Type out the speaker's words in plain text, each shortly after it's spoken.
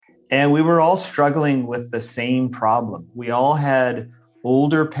And we were all struggling with the same problem. We all had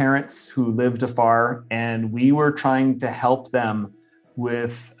older parents who lived afar, and we were trying to help them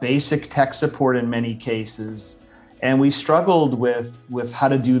with basic tech support in many cases. And we struggled with how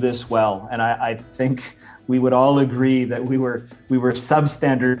to do this well. And I think we would all agree that we were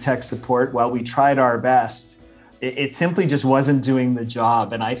substandard tech support. While we tried our best, it simply just wasn't doing the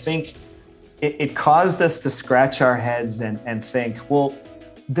job. And I think it caused us to scratch our heads and think, well,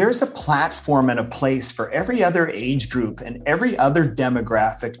 there's a platform and a place for every other age group and every other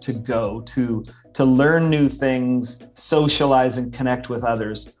demographic to go to learn new things, socialize, and connect with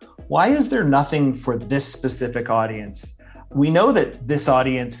others. Why is there nothing for this specific audience? We know that this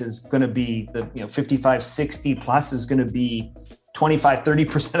audience is going to be 55, 60 plus is going to be 25,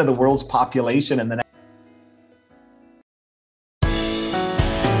 30% of the world's population in the next.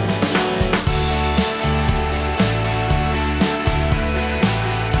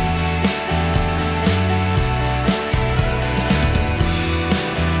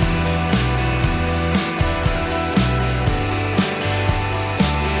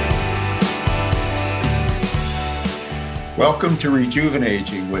 Welcome to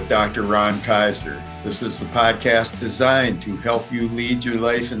Rejuvenating with Dr. Ron Kaiser. This is the podcast designed to help you lead your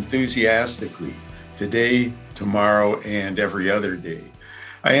life enthusiastically today, tomorrow, and every other day.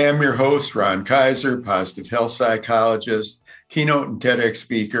 I am your host, Ron Kaiser, positive health psychologist, keynote and TEDx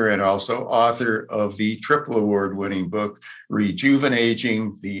speaker, and also author of the triple award-winning book,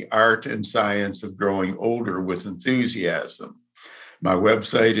 Rejuvenating: The Art and Science of Growing Older with Enthusiasm. My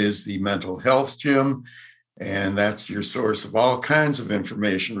website is the Mental Health Gym, and that's your source of all kinds of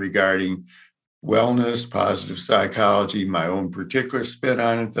information regarding wellness, positive psychology, my own particular spin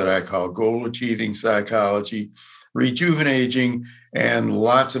on it that I call goal-achieving psychology, rejuvenating, and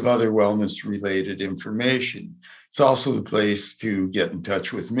lots of other wellness-related information. It's also the place to get in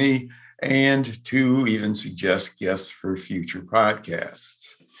touch with me and to even suggest guests for future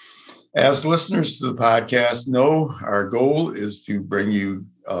podcasts. As listeners to the podcast know, our goal is to bring you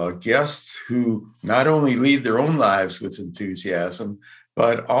guests who not only lead their own lives with enthusiasm,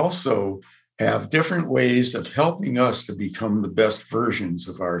 but also have different ways of helping us to become the best versions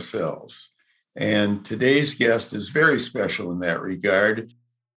of ourselves. And today's guest is very special in that regard.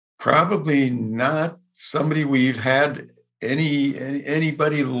 Probably not somebody we've had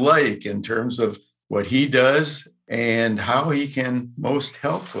anybody like in terms of what he does and how he can most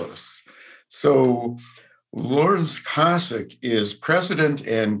help us. So Lawrence Kosick is president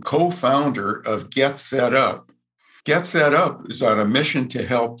and co-founder of Get Set Up. Get Set Up is on a mission to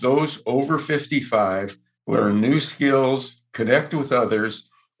help those over 55 learn new skills, connect with others,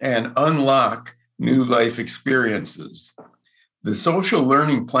 and unlock new life experiences. The social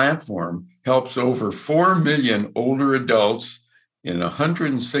learning platform helps over 4 million older adults in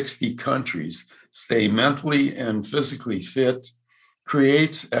 160 countries stay mentally and physically fit,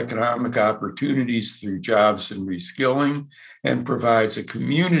 creates economic opportunities through jobs and reskilling, and provides a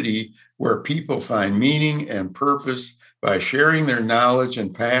community where people find meaning and purpose by sharing their knowledge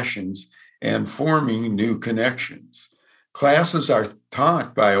and passions and forming new connections. Classes are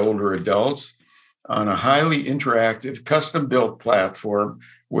taught by older adults on a highly interactive, custom-built platform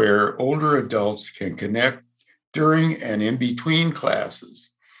where older adults can connect during and in between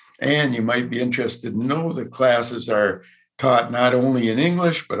classes. And you might be interested to know that classes are taught not only in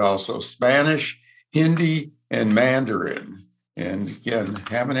English, but also Spanish, Hindi, and Mandarin. And again,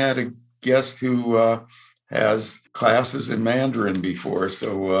 haven't had a guest who has classes in Mandarin before,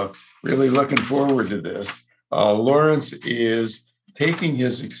 so really looking forward to this. Lawrence is taking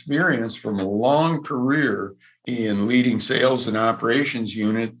his experience from a long career in leading sales and operations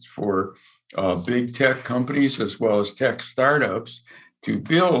units for big tech companies as well as tech startups to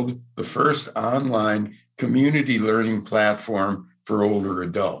build the first online community learning platform for older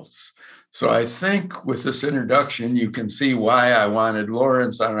adults. So I think with this introduction, you can see why I wanted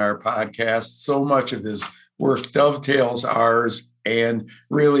Lawrence on our podcast. So much of his work dovetails ours and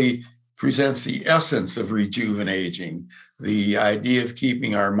really presents the essence of rejuvenating, the idea of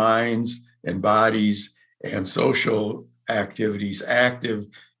keeping our minds and bodies and social activities active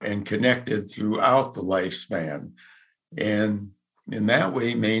and connected throughout the lifespan. And in that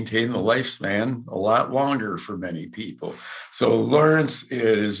way, maintain the lifespan a lot longer for many people. So, Lawrence,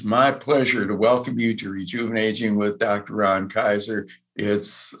 it is my pleasure to welcome you to Rejuvenating with Dr. Ron Kaiser.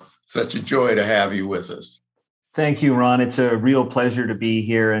 It's such a joy to have you with us. Thank you, Ron. It's a real pleasure to be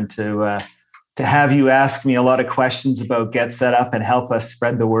here and to have you ask me a lot of questions about Get Set Up and help us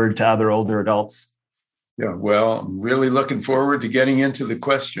spread the word to other older adults. Yeah, well, I'm really looking forward to getting into the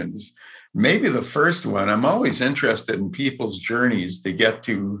questions. maybe the first one. I'm always interested in people's journeys to get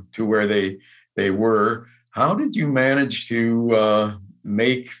to where they were. How did you manage to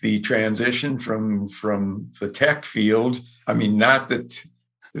make the transition from the tech field? I mean, not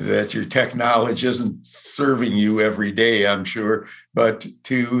that your tech knowledge isn't serving you every day, I'm sure, but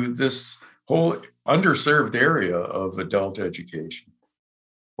to this whole underserved area of adult education.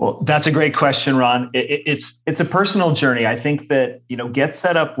 Well, that's a great question, Ron. It's a personal journey. I think that Get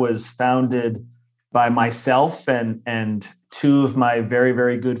Set Up was founded by myself and two of my very,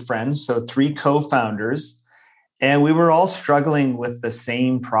 very good friends, so three co-founders, and we were all struggling with the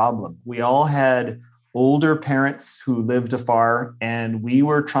same problem. We all had older parents who lived afar, and we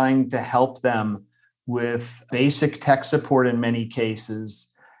were trying to help them with basic tech support in many cases.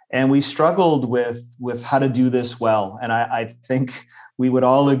 And we struggled with how to do this well. And I think we would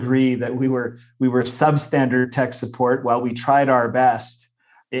all agree that we were substandard tech support. While we tried our best,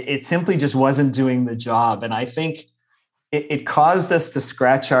 it simply just wasn't doing the job. And I think it caused us to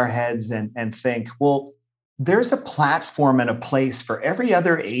scratch our heads and think, well, there's a platform and a place for every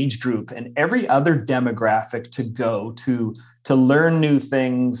other age group and every other demographic to go to learn new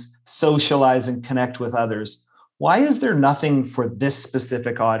things, socialize, and connect with others. Why is there nothing for this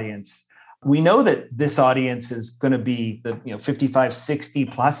specific audience? We know that this audience is going to be 55, 60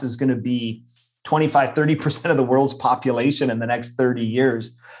 plus is going to be 25, 30% of the world's population in the next 30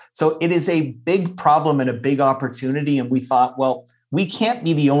 years. So it is a big problem and a big opportunity. And we thought, well, we can't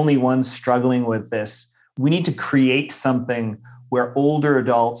be the only ones struggling with this. We need to create something where older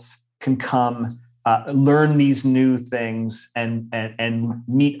adults can come, learn these new things and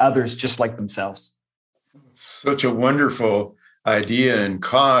meet others just like themselves. Such a wonderful idea and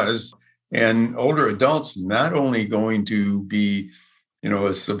cause. And older adults not only going to be,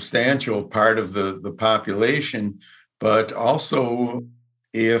 a substantial part of the population, but also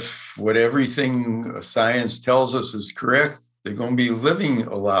if what everything science tells us is correct, they're going to be living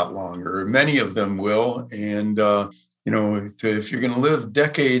a lot longer. Many of them will. And, if you're going to live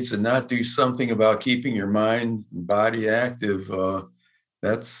decades and not do something about keeping your mind and body active,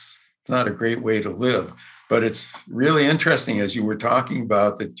 that's not a great way to live. But it's really interesting, as you were talking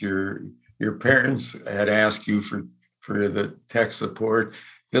about, that your parents had asked you for the tech support.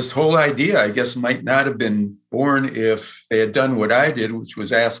 This whole idea, I guess, might not have been born if they had done what I did, which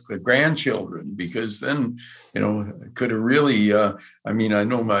was ask the grandchildren, because then, could have really, I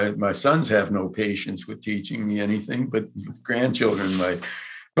know my sons have no patience with teaching me anything, but grandchildren might.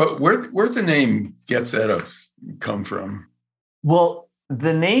 But where'd the name Get Set Up come from? Well,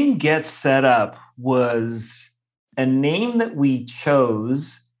 the name Get Set Up was a name that we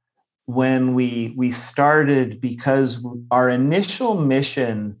chose when we started, because our initial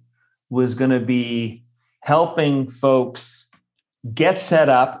mission was going to be helping folks get set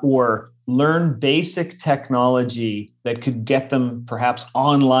up or learn basic technology that could get them perhaps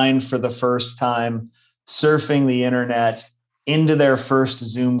online for the first time, surfing the internet, into their first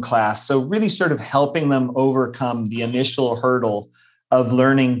Zoom class. So really sort of helping them overcome the initial hurdle of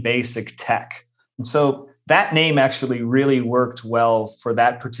learning basic tech. And so that name actually really worked well for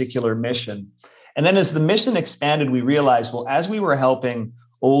that particular mission. And then as the mission expanded, we realized, well, as we were helping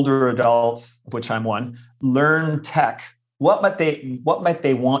older adults, of which I'm one, learn tech, what might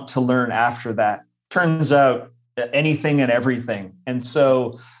they want to learn after that? Turns out anything and everything. And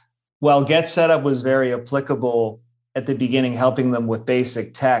so while Get Set Up was very applicable at the beginning, helping them with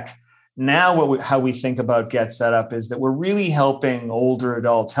basic tech, now how we think about Get Set Up is that we're really helping older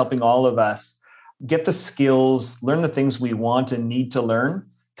adults, helping all of us get the skills, learn the things we want and need to learn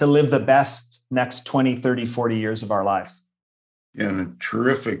to live the best next 20, 30, 40 years of our lives. And a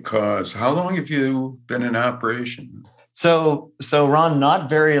terrific cause. How long have you been in operation? So Ron, not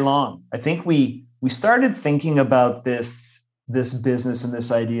very long. I think we started thinking about this business and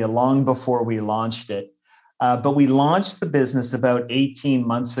this idea long before we launched it. But we launched the business about 18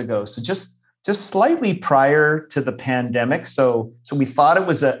 months ago. So just slightly prior to the pandemic. So we thought it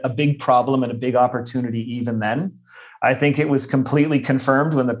was a big problem and a big opportunity even then. I think it was completely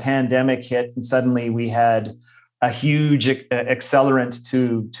confirmed when the pandemic hit and suddenly we had a huge accelerant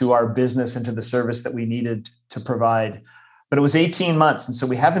to our business and to the service that we needed to provide. But it was 18 months. And so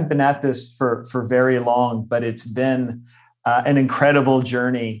we haven't been at this for very long, but it's been an incredible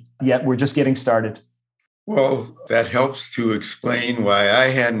journey, yet we're just getting started. Well, that helps to explain why I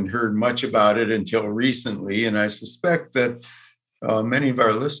hadn't heard much about it until recently, and I suspect that many of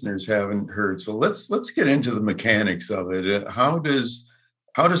our listeners haven't heard. So let's get into the mechanics of it. How does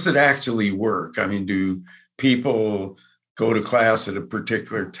it actually work? I mean, do people go to class at a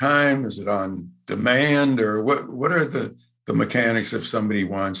particular time? Is it on demand, or what are the the mechanics if somebody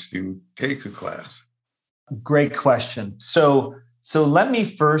wants to take the class? Great question. So let me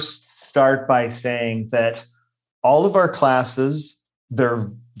first start by saying that all of our classes, they're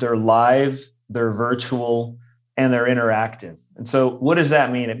live, they're virtual, and they're interactive. And so what does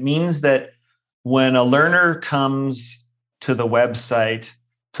that mean? It means that when a learner comes to the website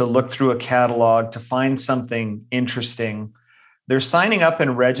to look through a catalog, to find something interesting, they're signing up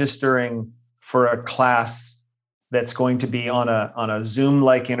and registering for a class that's going to be on a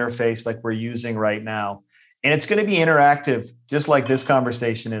Zoom-like interface like we're using right now. And it's going to be interactive, just like this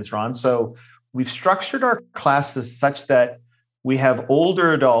conversation is, Ron. So we've structured our classes such that we have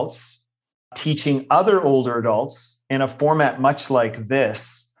older adults teaching other older adults in a format much like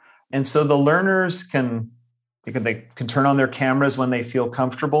this. And so the learners can turn on their cameras when they feel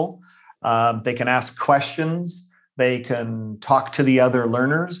comfortable. They can ask questions. They can talk to the other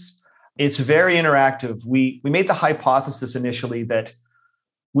learners. It's very interactive. We made the hypothesis initially that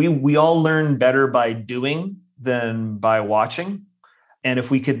we all learn better by doing than by watching. And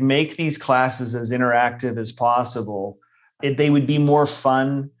if we could make these classes as interactive as possible, they would be more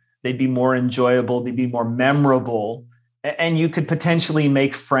fun, they'd be more enjoyable, they'd be more memorable, and you could potentially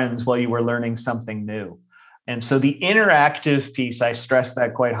make friends while you were learning something new. And so the interactive piece, I stress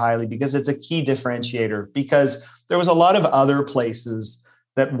that quite highly because it's a key differentiator, because there was a lot of other places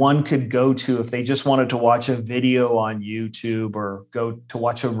that one could go to if they just wanted to watch a video on YouTube or go to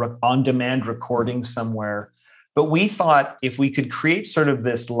watch a on-demand recording somewhere. But we thought if we could create sort of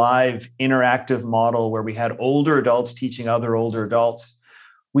this live interactive model where we had older adults teaching other older adults,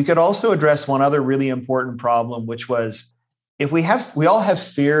 we could also address one other really important problem, which was if we all have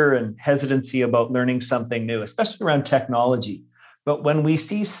fear and hesitancy about learning something new, especially around technology. But when we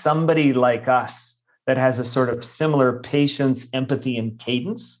see somebody like us that has a sort of similar patience, empathy, and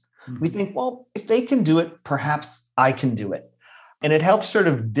cadence, we think, well, if they can do it, perhaps I can do it. And it helps sort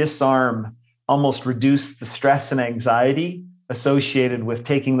of disarm, almost reduce the stress and anxiety associated with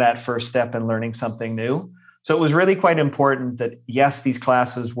taking that first step and learning something new. So it was really quite important that, yes, these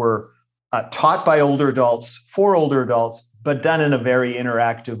classes were taught by older adults for older adults, but done in a very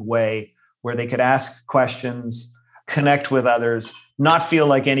interactive way where they could ask questions, connect with others, not feel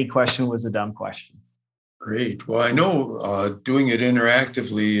like any question was a dumb question. Great. Well, I know doing it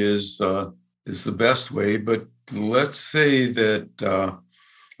interactively is the best way, but let's say that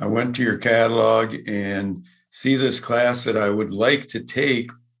I went to your catalog and see this class that I would like to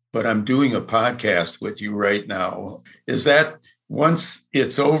take, but I'm doing a podcast with you right now. Is that, once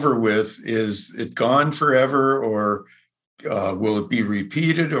it's over with, is it gone forever, or will it be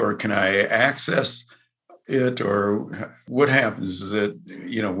repeated, or can I access it, or what happens is it,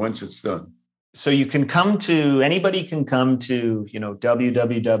 once it's done? So anybody can come to,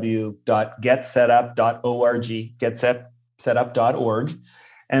 www.getsetup.org, getsetup.org,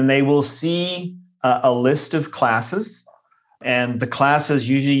 and they will see a list of classes. And the classes,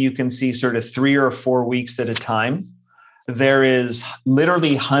 usually you can see sort of 3 or 4 weeks at a time. There is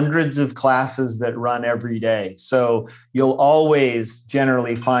literally hundreds of classes that run every day. So you'll always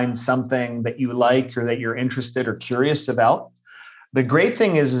generally find something that you like or that you're interested or curious about. The great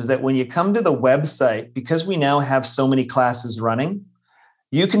thing is that when you come to the website, because we now have so many classes running,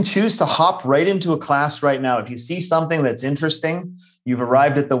 you can choose to hop right into a class right now. If you see something that's interesting, you've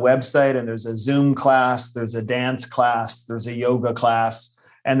arrived at the website and there's a Zoom class, there's a dance class, there's a yoga class,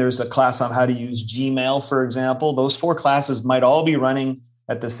 and there's a class on how to use Gmail, for example. Those 4 classes might all be running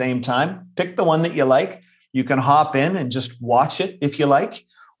at the same time. Pick the one that you like. You can hop in and just watch it if you like.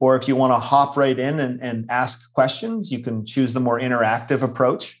 Or if you want to hop right in and ask questions, you can choose the more interactive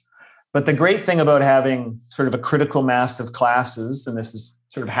approach. But the great thing about having sort of a critical mass of classes, and this has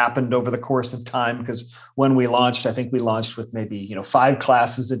sort of happened over the course of time, because when we launched, I think we launched with maybe 5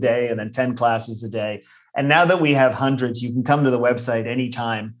 classes a day and then 10 classes a day. And now that we have hundreds, you can come to the website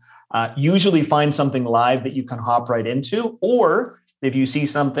anytime, usually find something live that you can hop right into. Or if you see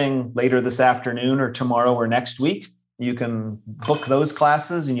something later this afternoon or tomorrow or next week, you can book those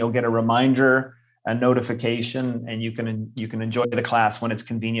classes and you'll get a reminder, a notification, and you can enjoy the class when it's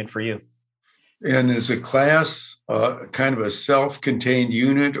convenient for you. And is a class kind of a self-contained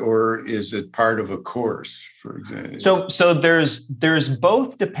unit, or is it part of a course, for example? So there's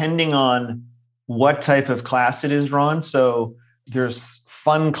both, depending on what type of class it is, Ron. So there's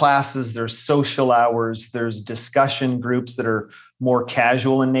fun classes, there's social hours, there's discussion groups that are more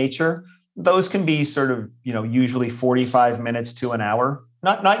casual in nature. Those can be sort of, usually 45 minutes to an hour,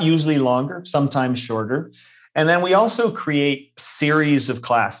 not usually longer, sometimes shorter. And then we also create series of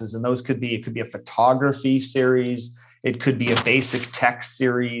classes, and those could be a photography series. It could be a basic tech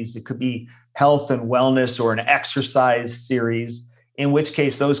series. It could be health and wellness or an exercise series, in which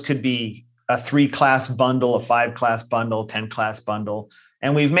case those could be a 3-class bundle, a 5-class bundle, 10-class bundle.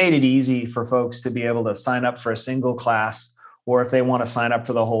 And we've made it easy for folks to be able to sign up for a single class, or if they want to sign up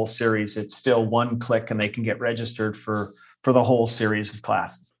for the whole series, it's still one click and they can get registered for the whole series of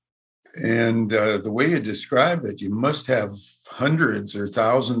classes. And the way you describe it, you must have hundreds or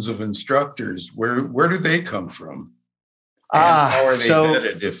thousands of instructors. Where do they come from? And how are they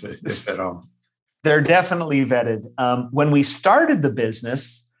vetted, if at all? They're definitely vetted. When we started the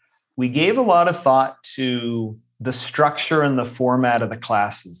business, we gave a lot of thought to the structure and the format of the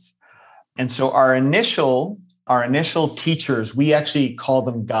classes. And so our initial teachers, we actually call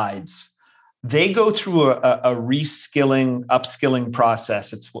them guides. They go through a reskilling, upskilling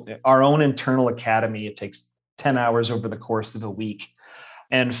process. It's our own internal academy. It takes 10 hours over the course of a week.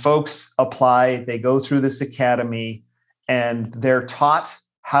 And folks apply, they go through this academy, and they're taught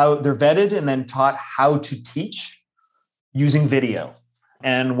they're vetted and then taught how to teach using video.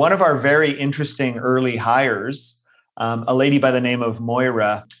 And one of our very interesting early hires, a lady by the name of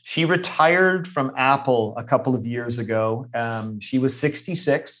Moira, she retired from Apple a couple of years ago. She was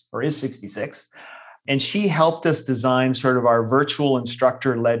 66 or is 66. And she helped us design sort of our virtual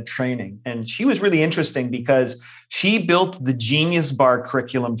instructor-led training. And she was really interesting because she built the Genius Bar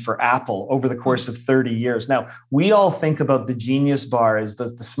curriculum for Apple over the course of 30 years. Now, we all think about the Genius Bar as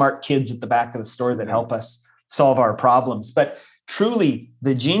the smart kids at the back of the store that help us solve our problems. But truly,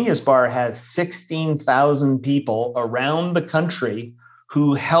 the Genius Bar has 16,000 people around the country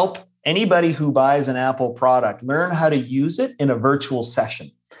who help anybody who buys an Apple product learn how to use it in a virtual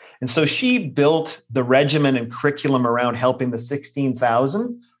session. And so she built the regimen and curriculum around helping the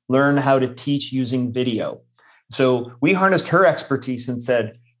 16,000 learn how to teach using video. So we harnessed her expertise and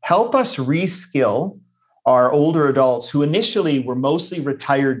said, help us reskill our older adults who initially were mostly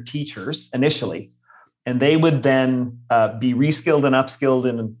retired teachers initially. And they would then be reskilled and upskilled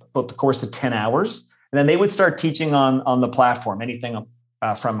in about the course of 10 hours. And then they would start teaching on the platform, anything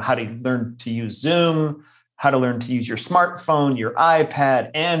from how to learn to use Zoom, how to learn to use your smartphone, your iPad,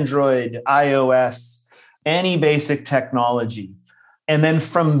 Android, iOS, any basic technology. And then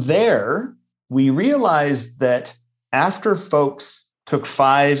from there, we realized that after folks took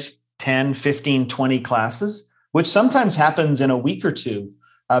 5, 10, 15, 20 classes, which sometimes happens in a week or two,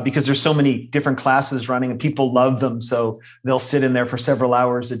 because there's so many different classes running and people love them. So they'll sit in there for several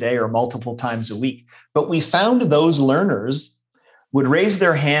hours a day or multiple times a week. But we found those learners would raise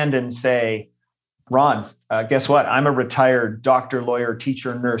their hand and say, Ron, guess what? I'm a retired doctor, lawyer,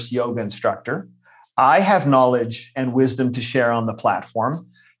 teacher, nurse, yoga instructor. I have knowledge and wisdom to share on the platform.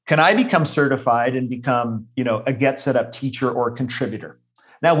 Can I become certified and become, a Get Set Up teacher or contributor?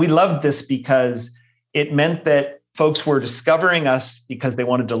 Now, we loved this because it meant that folks were discovering us because they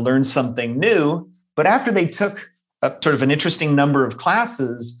wanted to learn something new. But after they took a sort of an interesting number of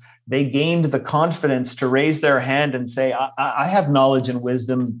classes, they gained the confidence to raise their hand and say, I have knowledge and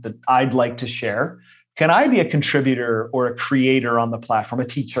wisdom that I'd like to share. Can I be a contributor or a creator on the platform, a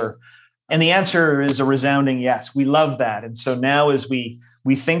teacher? And the answer is a resounding yes. We love that. And so now as we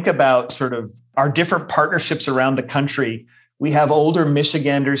think about sort of our different partnerships around the country, we have older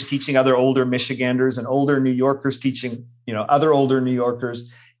Michiganders teaching other older Michiganders and older New Yorkers teaching, other older New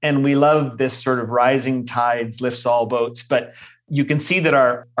Yorkers. And we love this sort of rising tides lifts all boats. But you can see that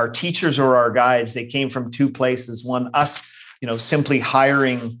our teachers or our guides, they came from two places. One, us, simply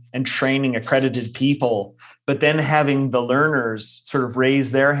hiring and training accredited people, but then having the learners sort of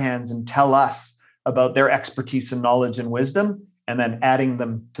raise their hands and tell us about their expertise and knowledge and wisdom, and then adding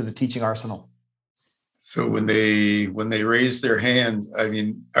them to the teaching arsenal. So when they raise their hand, I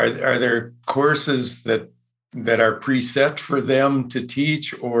mean, are there courses that are preset for them to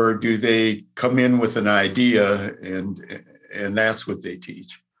teach, or do they come in with an idea and that's what they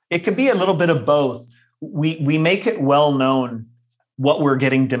teach? It could be a little bit of both. We make it well known what we're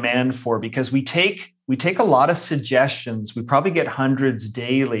getting demand for, because we take a lot of suggestions. We probably get hundreds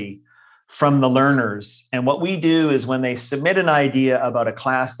daily from the learners. And what we do is when they submit an idea about a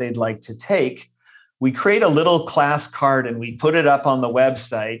class they'd like to take, we create a little class card and we put it up on the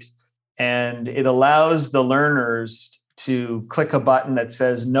website, and it allows the learners to click a button that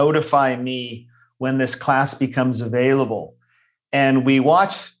says, notify me when this class becomes available. And we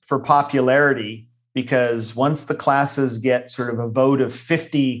watch for popularity, because once the classes get sort of a vote of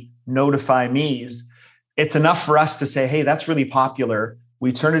 50 notify me's, it's enough for us to say, hey, that's really popular.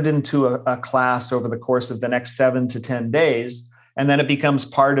 We turn it into a class over the course of the next 7 to 10 days, and then it becomes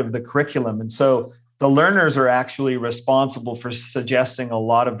part of the curriculum. And so the learners are actually responsible for suggesting a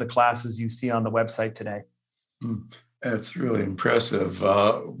lot of the classes you see on the website today. That's really impressive.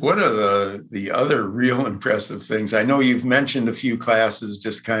 One of the other real impressive things, I know you've mentioned a few classes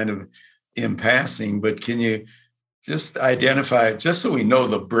just kind of in passing, but can you just identify, just so we know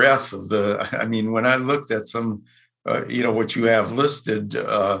the breadth of I mean, when I looked at some, what you have listed,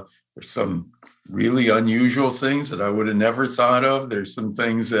 there's some really unusual things that I would have never thought of. There's some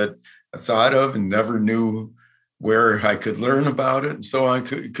things that I thought of and never knew where I could learn about it and so on.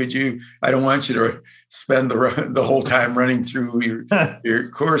 Could you, I don't want you to spend the whole time running through your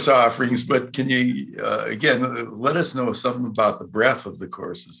course offerings, but can you, again, let us know something about the breadth of the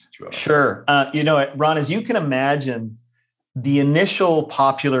courses that you offer? Sure. Ron, as you can imagine, the initial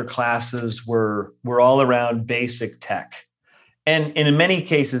popular classes were all around basic tech. And in many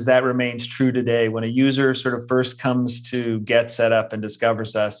cases, that remains true today. When a user sort of first comes to get set up and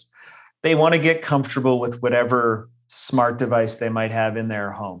discovers us, they want to get comfortable with whatever smart device they might have in their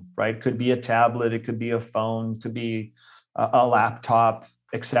home, right? Could be a tablet, it could be a phone, could be a laptop,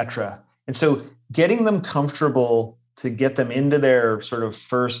 etc. And so getting them comfortable to get them into their sort of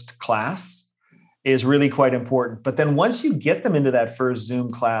first class is really quite important. But then once you get them into that first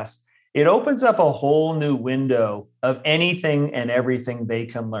Zoom class, it opens up a whole new window of anything and everything they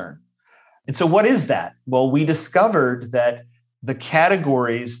can learn. And so what is that? Well, we discovered that the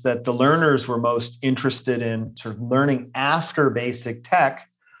categories that the learners were most interested in sort of learning after basic tech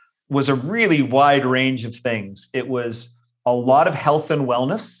was a really wide range of things. It was a lot of health and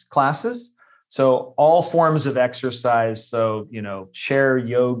wellness classes. So all forms of exercise. So, chair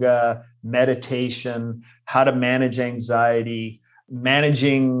yoga, meditation, how to manage anxiety,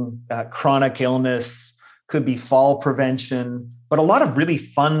 managing chronic illness, could be fall prevention, but a lot of really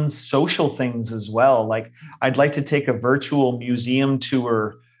fun social things as well. Like I'd like to take a virtual museum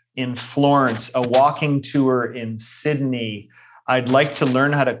tour in Florence, a walking tour in Sydney. I'd like to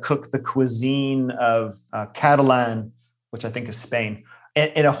learn how to cook the cuisine of Catalan, which I think is Spain,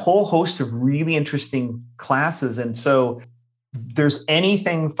 and a whole host of really interesting classes. And so there's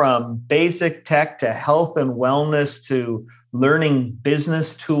anything from basic tech to health and wellness to learning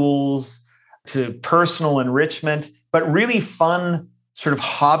business tools to personal enrichment, but really fun sort of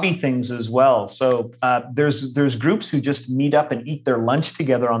hobby things as well. So there's groups who just meet up and eat their lunch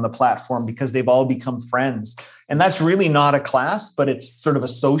together on the platform because they've all become friends. And that's really not a class, but it's sort of a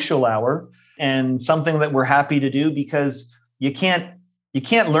social hour and something that we're happy to do because you can't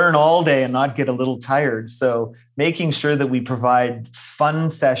learn all day and not get a little tired. So making sure that we provide fun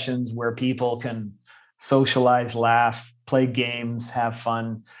sessions where people can socialize, laugh, play games, have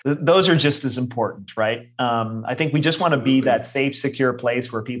fun. Those are just as important, right? I think we just want to be that safe, secure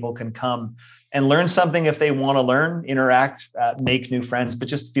place where people can come and learn something if they want to learn, interact, make new friends, but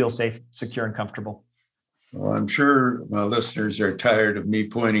just feel safe, secure, and comfortable. Well, I'm sure my listeners are tired of me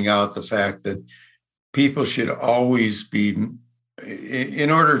pointing out the fact that people should always be,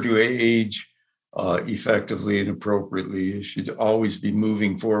 in order to age effectively and appropriately, you should always be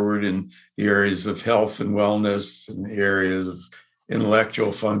moving forward in the areas of health and wellness and the areas of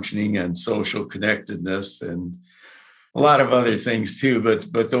intellectual functioning and social connectedness and a lot of other things too.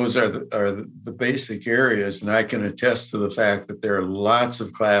 But those are the basic areas. And I can attest to the fact that there are lots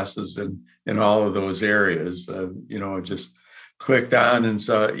of classes in all of those areas. Just clicked on and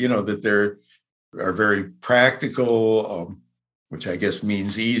saw, that there are very practical, which I guess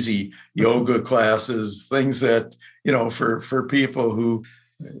means easy yoga classes, things that, for people who,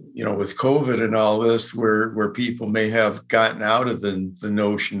 with COVID and all this, where people may have gotten out of the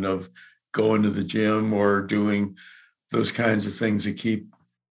notion of going to the gym or doing those kinds of things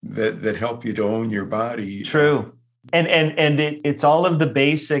that help you to own your body. True. And it's all of the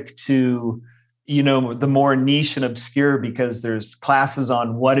basic to, the more niche and obscure, because there's classes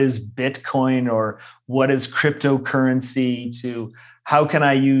on what is Bitcoin or what is cryptocurrency, to how can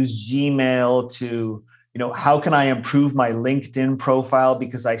I use Gmail, to, how can I improve my LinkedIn profile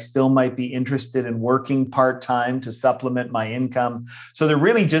because I still might be interested in working part-time to supplement my income. So there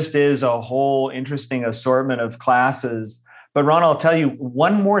really just is a whole interesting assortment of classes. But Ron, I'll tell you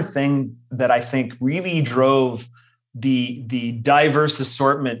one more thing that I think really drove the diverse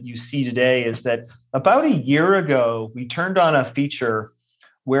assortment you see today is that about a year ago, we turned on a feature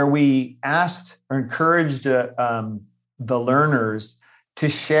where we asked or encouraged the learners to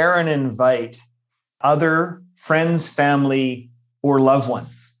share and invite other friends, family, or loved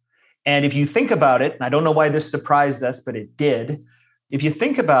ones. And if you think about it, and I don't know why this surprised us, but it did. If you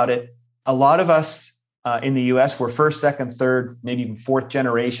think about it, a lot of us in the US were first, second, third, maybe even fourth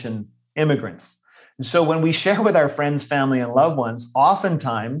generation immigrants. And so when we share with our friends, family, and loved ones,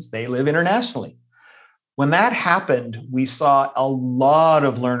 oftentimes they live internationally. When that happened, we saw a lot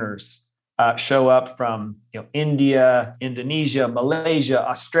of learners show up from India, Indonesia, Malaysia,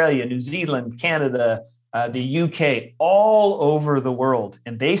 Australia, New Zealand, Canada, the UK, all over the world.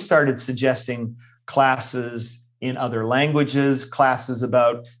 And they started suggesting classes in other languages, classes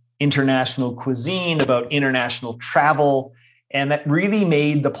about international cuisine, about international travel. And that really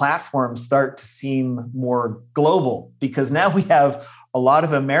made the platform start to seem more global, because now we have a lot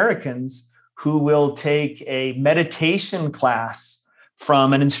of Americans who will take a meditation class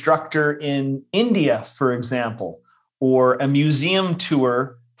from an instructor in India, for example, or a museum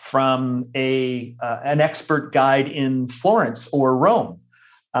tour from an expert guide in Florence or Rome.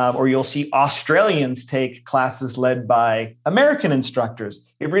 Or you'll see Australians take classes led by American instructors.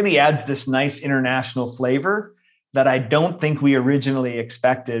 It really adds this nice international flavor that I don't think we originally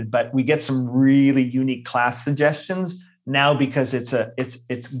expected, but we get some really unique class suggestions now because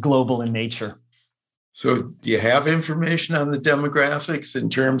it's global in nature. So do you have information on the demographics in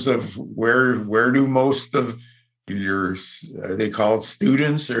terms of where do most of your, are they called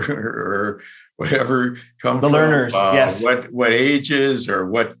students or whatever come the from? Learners, yes. What ages or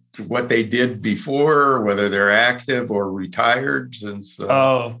what they did before, whether they're active or retired?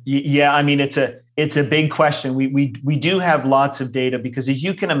 Yeah. I mean, it's a big question. We do have lots of data because, as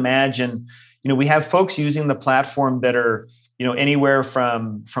you can imagine, we have folks using the platform that are anywhere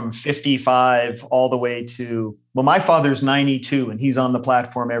from 55 all the way to, well, my father's 92 and he's on the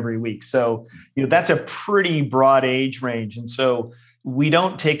platform every week. So, that's a pretty broad age range. And so we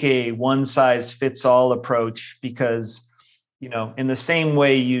don't take a one size fits all approach because, in the same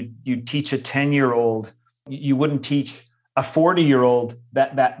way you teach a 10-year-old, you wouldn't teach a 40-year-old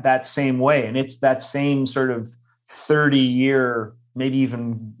that same way. And it's that same sort of 30-year, maybe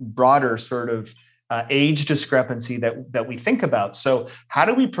even broader sort of age discrepancy that we think about. So how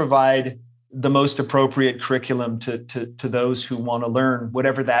do we provide the most appropriate curriculum to those who want to learn,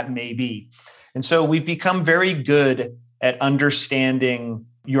 whatever that may be? And so we've become very good at understanding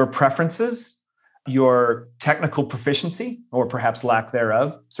your preferences, your technical proficiency, or perhaps lack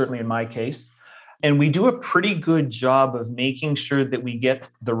thereof, certainly in my case. And we do a pretty good job of making sure that we get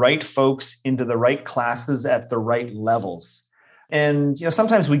the right folks into the right classes at the right levels. And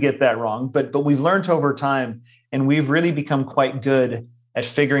sometimes we get that wrong, but we've learned over time, and we've really become quite good at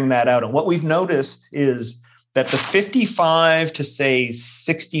figuring that out. And what we've noticed is that the 55 to say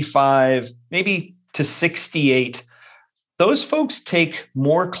 65, maybe to 68, those folks take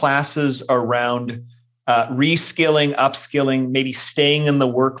more classes around reskilling, upskilling, maybe staying in the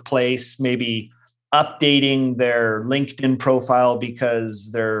workplace, maybe updating their LinkedIn profile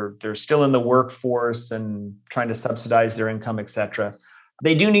because they're still in the workforce and trying to subsidize their income, et cetera.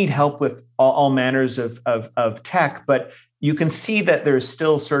 They do need help with all manners of tech, but you can see that there's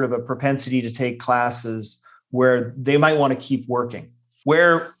still sort of a propensity to take classes where they might want to keep working.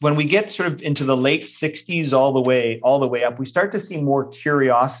 Where when we get sort of into the late 60s all the way up, we start to see more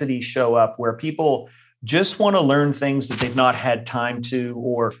curiosity show up where people just want to learn things that they've not had time to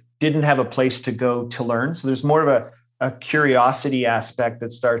or didn't have a place to go to learn. So there's more of a curiosity aspect that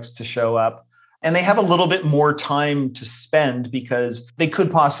starts to show up. And they have a little bit more time to spend because they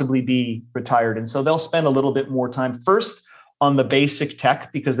could possibly be retired. And so they'll spend a little bit more time first on the basic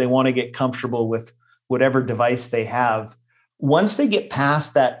tech because they want to get comfortable with whatever device they have. Once they get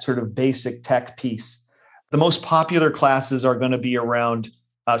past that sort of basic tech piece, the most popular classes are going to be around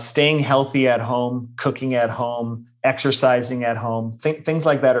staying healthy at home, cooking at home, exercising at home. Things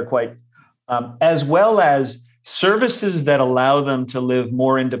like that are quite, as well as services that allow them to live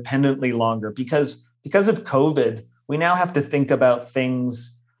more independently longer. Because of COVID, we now have to think about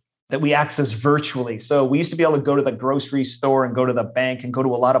things that we access virtually. So we used to be able to go to the grocery store and go to the bank and go to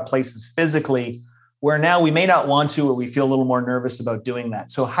a lot of places physically, where now we may not want to, or we feel a little more nervous about doing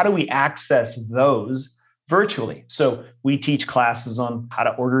that. So how do we access those virtually? So we teach classes on how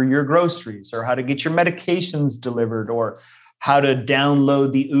to order your groceries or how to get your medications delivered or how to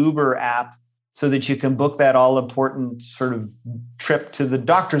download the Uber app so that you can book that all important sort of trip to the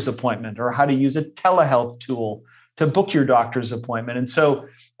doctor's appointment, or how to use a telehealth tool to book your doctor's appointment. And so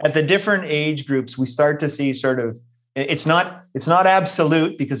at the different age groups, we start to see sort of, it's not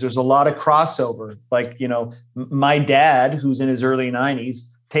absolute because there's a lot of crossover. Like, my dad, who's in his early 90s,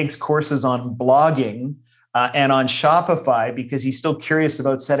 takes courses on blogging and on Shopify because he's still curious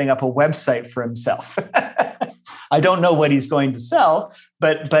about setting up a website for himself. I don't know what he's going to sell,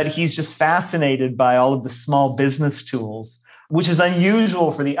 but he's just fascinated by all of the small business tools, which is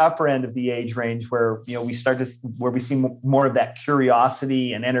unusual for the upper end of the age range, where we see more of that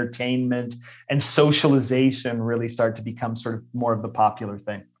curiosity and entertainment and socialization really start to become sort of more of the popular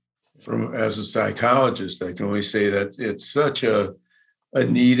thing. As a psychologist, I can only say that it's such a a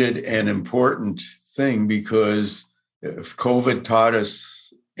needed and important thing, because if COVID taught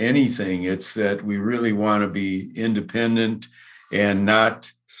us anything, it's that we really want to be independent and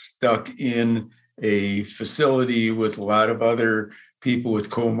not stuck in a facility with a lot of other people with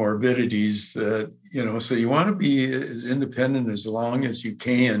comorbidities. So you want to be as independent as long as you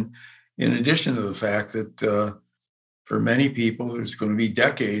can, in addition to the fact that for many people, there's going to be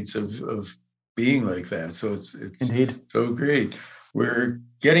decades of being like that. So it's Indeed. So great. We're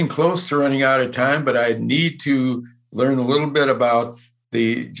getting close to running out of time, but I need to learn a little bit about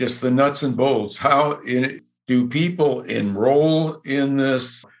the nuts and bolts. Do people enroll in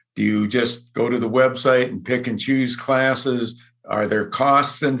this? Do you just go to the website and pick and choose classes? Are there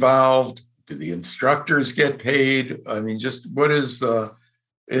costs involved? Do the instructors get paid? I mean, just what is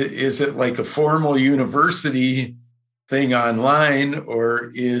it like a formal university thing online,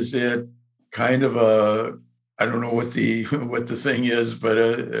 or is it kind of I don't know what the thing is, but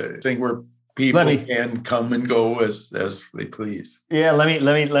a thing where people can come and go as they please? Yeah, let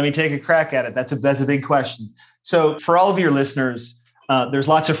me take a crack at it. That's a big question. So for all of your listeners, there's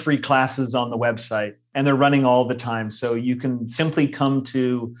lots of free classes on the website, and they're running all the time. So you can simply come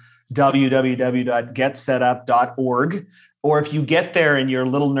to www.getsetup.org. Or if you get there and you're a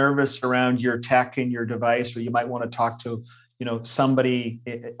little nervous around your tech and your device, or you might want to talk to somebody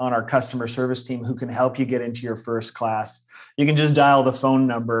on our customer service team who can help you get into your first class, you can just dial the phone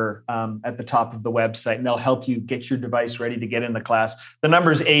number at the top of the website, and they'll help you get your device ready to get in the class. The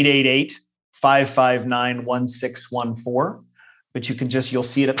number is 888-559-1614, but you'll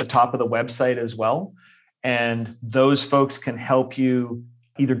see it at the top of the website as well. And those folks can help you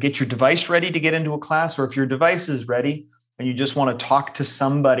either get your device ready to get into a class, or if your device is ready and you just want to talk to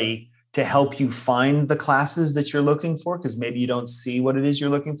somebody to help you find the classes that you're looking for, because maybe you don't see what it is you're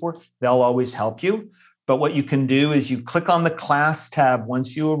looking for, they'll always help you. But what you can do is you click on the class tab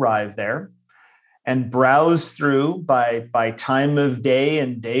once you arrive there and browse through by time of day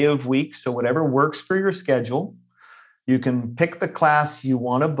and day of week. So whatever works for your schedule, you can pick the class you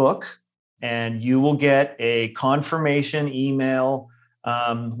want to book, and you will get a confirmation email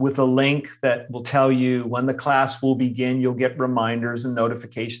with a link that will tell you when the class will begin. You'll get reminders and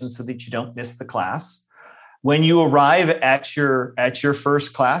notifications so that you don't miss the class. When you arrive at your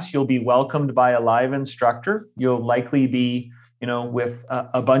first class, you'll be welcomed by a live instructor. You'll likely be, with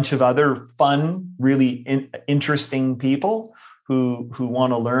a bunch of other fun, really interesting people who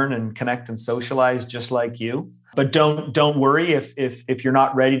want to learn and connect and socialize just like you. But don't worry if you're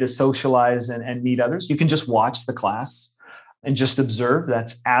not ready to socialize and meet others. You can just watch the class and just observe.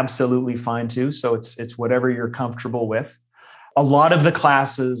 That's absolutely fine too. So it's whatever you're comfortable with. A lot of the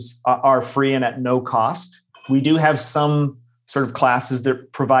classes are free and at no cost. We do have some sort of classes that are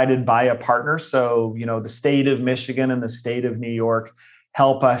provided by a partner. So, the state of Michigan and the state of New York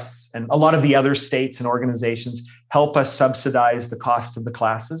help us, and a lot of the other states and organizations help us subsidize the cost of the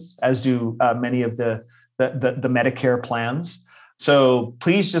classes, as do many of the Medicare plans. So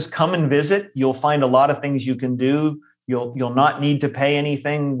please just come and visit. You'll find a lot of things you can do. You'll not need to pay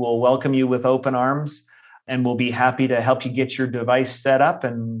anything. We'll welcome you with open arms, and we'll be happy to help you get your device set up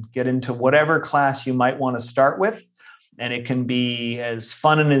and get into whatever class you might want to start with. And it can be as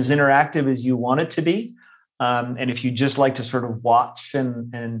fun and as interactive as you want it to be. And if you just like to sort of watch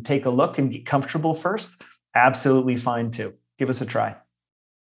and take a look and get comfortable first, absolutely fine too. Give us a try.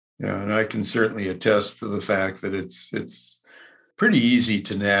 Yeah, and I can certainly attest to the fact that it's pretty easy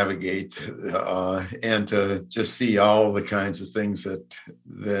to navigate and to just see all the kinds of things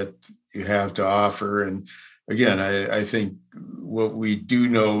that you have to offer. And again, I think what we do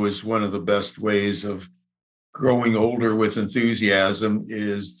know is one of the best ways of growing older with enthusiasm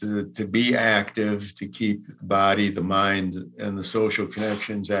is to be active, to keep the body, the mind, and the social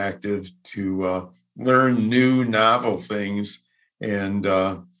connections active, to learn new, novel things. And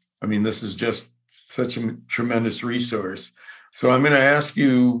this is just such a tremendous resource. So I'm going to ask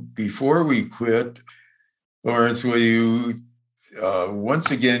you, before we quit, Lawrence, will you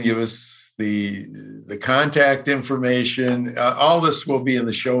once again give us the contact information? All this will be in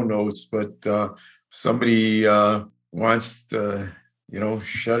the show notes, but somebody wants to,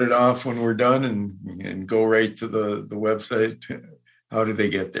 shut it off when we're done and go right to the website, how do they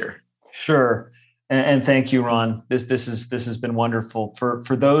get there? Sure. And thank you, Ron. This has been wonderful.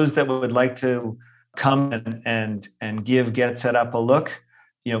 For those that would like to come and give Get Set Up a look,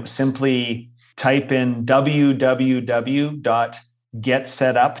 simply type in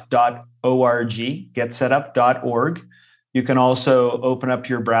www.getsetup.org, getsetup.org. You can also open up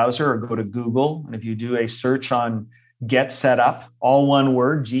your browser or go to Google. And if you do a search on Get Set Up, all one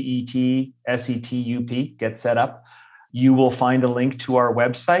word, GETSETUP, Get Set Up, you will find a link to our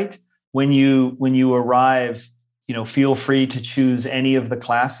website. When you arrive, feel free to choose any of the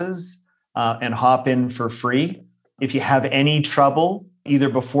classes and hop in for free. If you have any trouble, either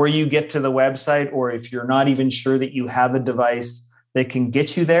before you get to the website or if you're not even sure that you have a device that can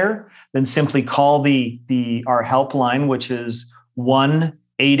get you there, then simply call our helpline, which is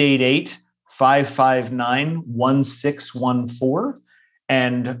 1-888-559-1614.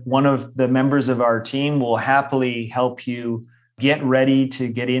 And one of the members of our team will happily help you get ready to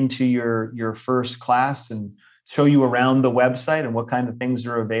get into your first class and show you around the website and what kind of things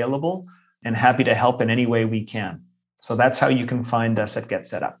are available, and happy to help in any way we can. So that's how you can find us at Get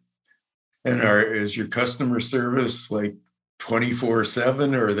Set Up. And is your customer service like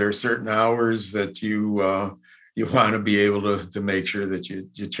 24/7, or are there certain hours that you want to be able to make sure that you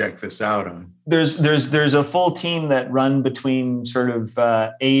check this out on? There's a full team that run between sort of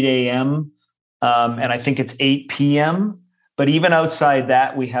 8 a.m. And I think it's 8 p.m. But even outside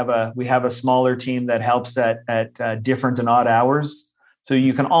that, we have a smaller team that helps at different and odd hours. So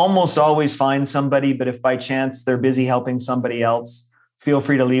you can almost always find somebody, but if by chance they're busy helping somebody else, feel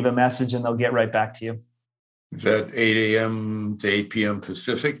free to leave a message and they'll get right back to you. Is that 8 a.m. to 8 p.m.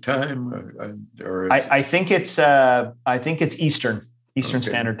 Pacific time? I think it's Eastern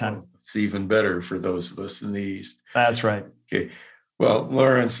Standard Time. It's even better for those of us in the East. That's right. Okay. Well,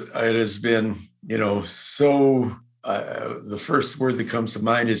 Lawrence, it has been, so the first word that comes to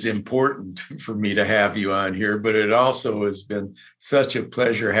mind is important for me to have you on here, but it also has been such a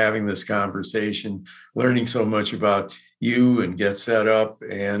pleasure having this conversation, learning so much about you and Get Set Up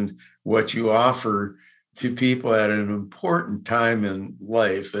and what you offer to people at an important time in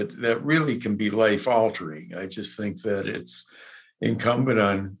life that really can be life altering. I just think that it's incumbent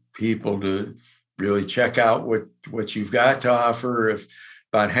on people to really check out what you've got to offer. If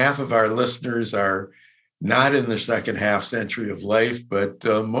about half of our listeners are not in the second half century of life, but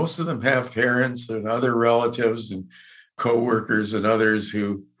most of them have parents and other relatives and coworkers and others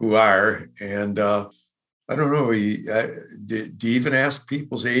who are. And I don't know, do you even ask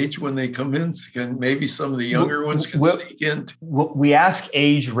people's age when they come in? Can maybe some of the younger ones can sneak in? We ask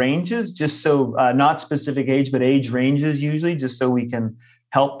age ranges, just so, not specific age, but age ranges usually, just so we can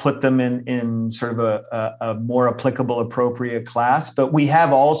help put them in sort of a more applicable, appropriate class. But we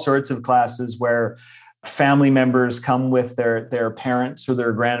have all sorts of classes where family members come with their parents or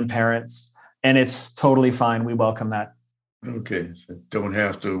their grandparents, and it's totally fine. We welcome that. Okay, so don't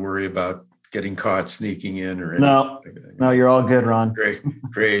have to worry about getting caught sneaking in or anything. No, you're all good, Ron.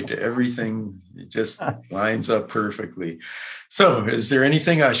 Great. Everything just lines up perfectly. So is there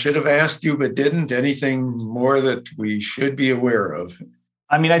anything I should have asked you but didn't? Anything more that we should be aware of?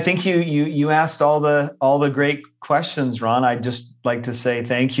 I mean, I think you asked all the great questions, Ron. I'd just like to say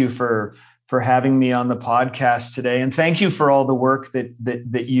thank you for having me on the podcast today. And thank you for all the work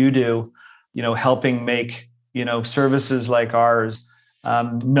that you do, helping make, services like ours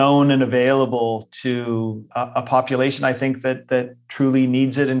known and available to a population, I think that truly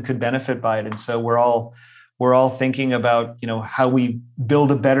needs it and could benefit by it. And so we're all thinking about, how we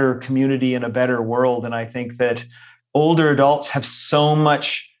build a better community and a better world. And I think that older adults have so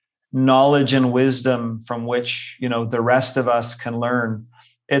much knowledge and wisdom from which, the rest of us can learn.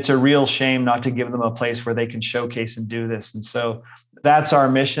 It's a real shame not to give them a place where they can showcase and do this. And so that's our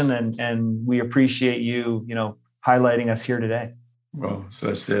mission. And we appreciate you, highlighting us here today. Well, as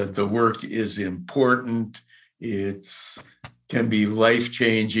I said, the work is important. It can be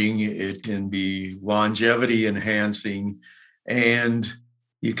life-changing. It can be longevity enhancing, and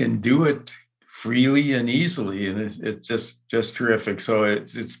you can do it freely and easily. And it's just terrific. So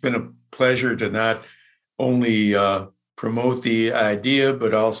it's been a pleasure to not only promote the idea,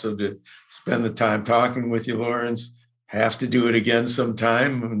 but also to spend the time talking with you, Lawrence. Have to do it again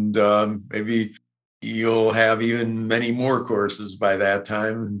sometime, and maybe you'll have even many more courses by that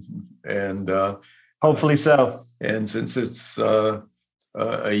time, and hopefully so. And since it's a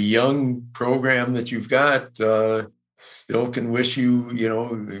young program that you've got, still can wish you,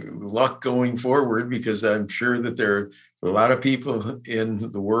 luck going forward, because I'm sure that there are a lot of people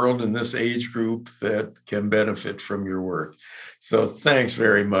in the world in this age group that can benefit from your work. So thanks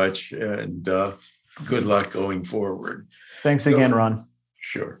very much, and good luck going forward. Thanks again, Ron.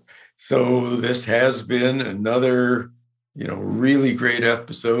 Sure. So this has been another, really great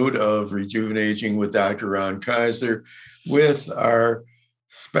episode of Rejuvenating with Dr. Ron Kaiser with our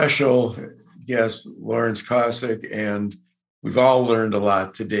special guest, Lawrence Kosick. And we've all learned a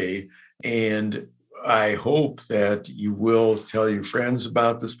lot today. And I hope that you will tell your friends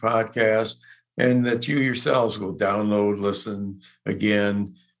about this podcast and that you yourselves will download, listen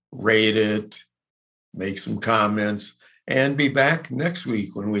again, rate it, make some comments. and be back next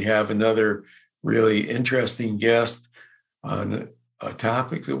week when we have another really interesting guest on a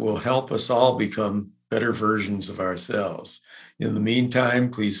topic that will help us all become better versions of ourselves. In the meantime,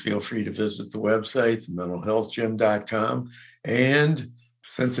 please feel free to visit the website, thementalhealthgym.com. And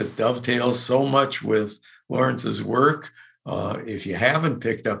since it dovetails so much with Lawrence's work, if you haven't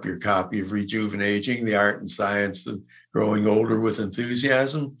picked up your copy of Rejuvenaging, The Art and Science of Growing Older with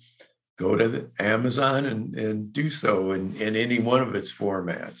Enthusiasm, go to Amazon and do so in any one of its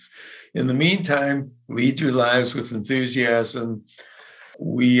formats. In the meantime, lead your lives with enthusiasm.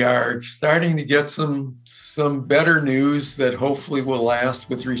 We are starting to get some better news that hopefully will last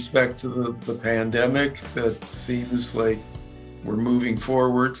with respect to the pandemic. That seems like we're moving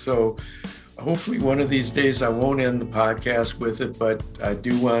forward. So hopefully one of these days I won't end the podcast with it, but I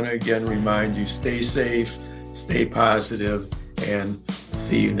do want to again remind you, stay safe, stay positive, and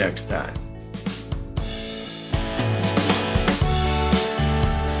see you next time.